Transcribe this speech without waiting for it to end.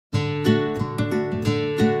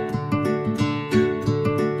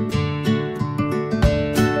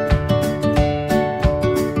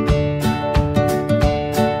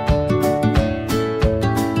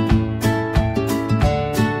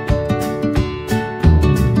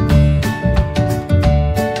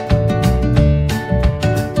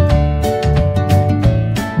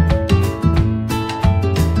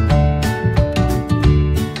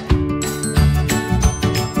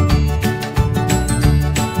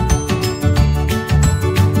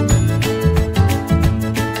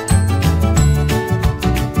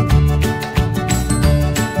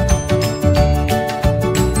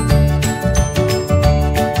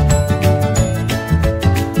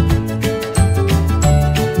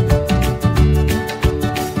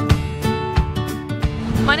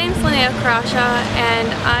and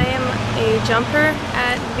I am a jumper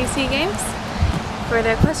at BC Games for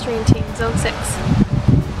the Equestrian team, Zone 6.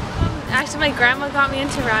 Actually, my grandma got me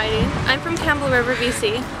into riding. I'm from Campbell River,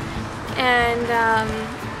 BC, and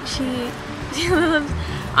she lives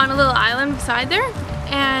on a little island beside there,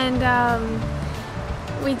 and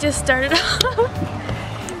we just started off.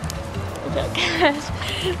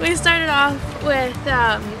 We started off with,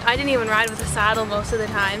 I didn't even ride with a saddle most of the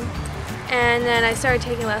time, and then I started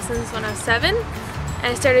taking lessons when I was 7, and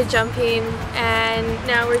I started jumping, and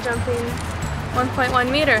now we're jumping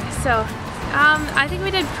 1.1 meters. So I think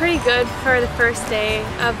we did pretty good for the first day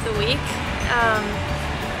of the week.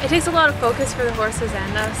 It takes a lot of focus for the horses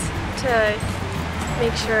and us to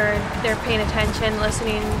make sure they're paying attention,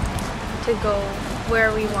 listening to go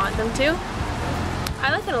where we want them to.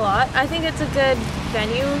 I like it a lot. I think it's a good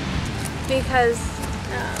venue because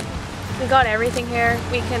we got everything here.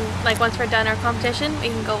 We can, like, once we're done our competition, we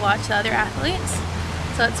can go watch the other athletes.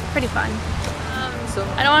 So it's pretty fun.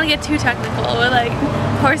 I don't want to get too technical with like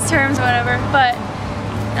horse terms or whatever, but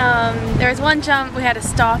there was one jump we had to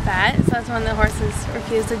stop at, so that's when the horses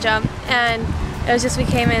refused to jump, and it was just we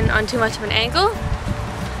came in on too much of an angle.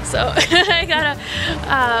 So I gotta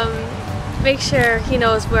make sure he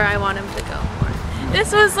knows where I want him to go more.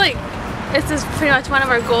 This is pretty much one of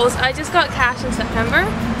our goals. I just got cash in September,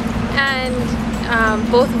 and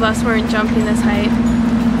both of us weren't jumping this height,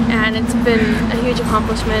 and it's been a huge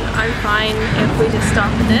accomplishment. I'm fine if we just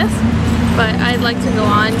stop at this, but I'd like to go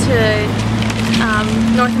on to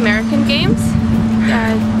North American Games.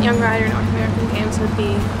 Young Rider North American Games would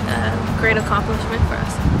be a great accomplishment for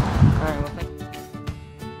us. All right, well,